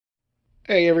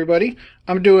Hey everybody,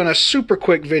 I'm doing a super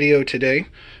quick video today.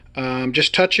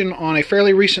 Just touching on a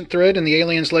fairly recent thread in the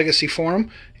Aliens Legacy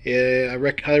forum. I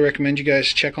highly recommend you guys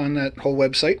check on that whole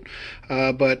website.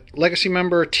 But Legacy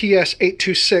member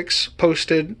TS826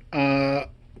 posted a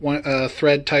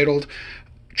thread titled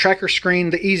Tracker Screen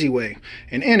the Easy Way.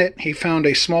 And in it, he found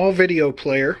a small video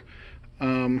player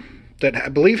that I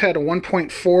believe had a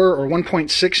 1.4 or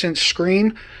 1.6 inch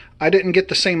screen. I didn't get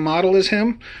the same model as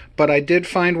him, but I did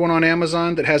find one on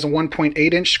Amazon that has a 1.8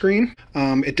 inch screen.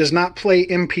 It does not play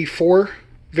MP4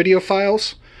 video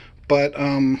files, but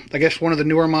I guess one of the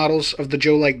newer models of the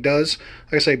Joe Like does.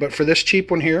 Like I say, but for this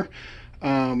cheap one here,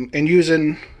 and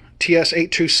using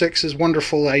TS826's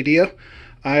wonderful idea,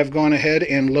 I have gone ahead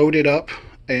and loaded up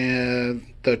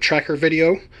the tracker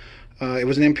video. It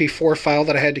was an MP4 file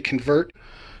that I had to convert.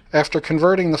 After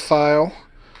converting the file,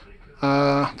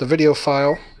 the video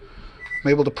file, I'm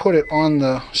able to put it on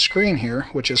the screen here,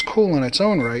 which is cool in its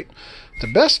own right.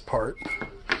 The best part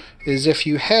is if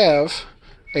you have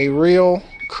a real,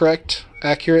 correct,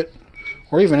 accurate,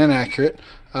 or even inaccurate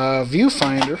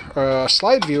viewfinder, or a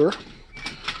slide viewer,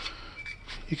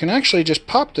 you can actually just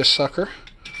pop this sucker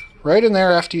right in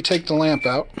there after you take the lamp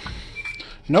out.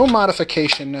 No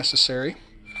modification necessary.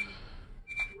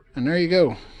 And there you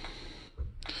go.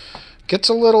 Gets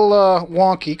a little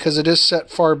wonky because it is set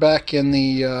far back in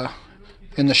the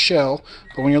shell,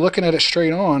 but when you're looking at it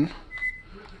straight on,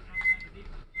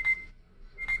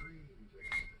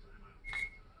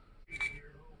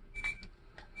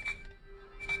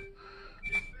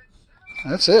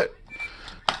 that's it.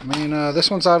 I mean, this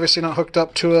one's obviously not hooked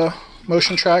up to a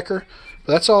motion tracker,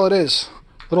 but that's all it is.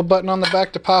 Little button on the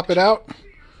back to pop it out.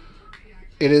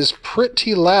 It is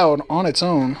pretty loud on its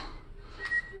own.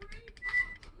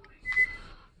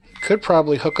 You could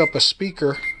probably hook up a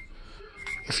speaker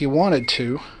if you wanted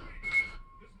to,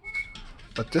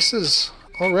 but this is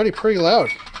already pretty loud.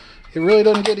 It really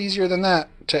doesn't get easier than that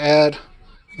to add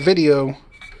video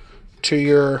to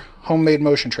your homemade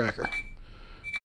motion tracker.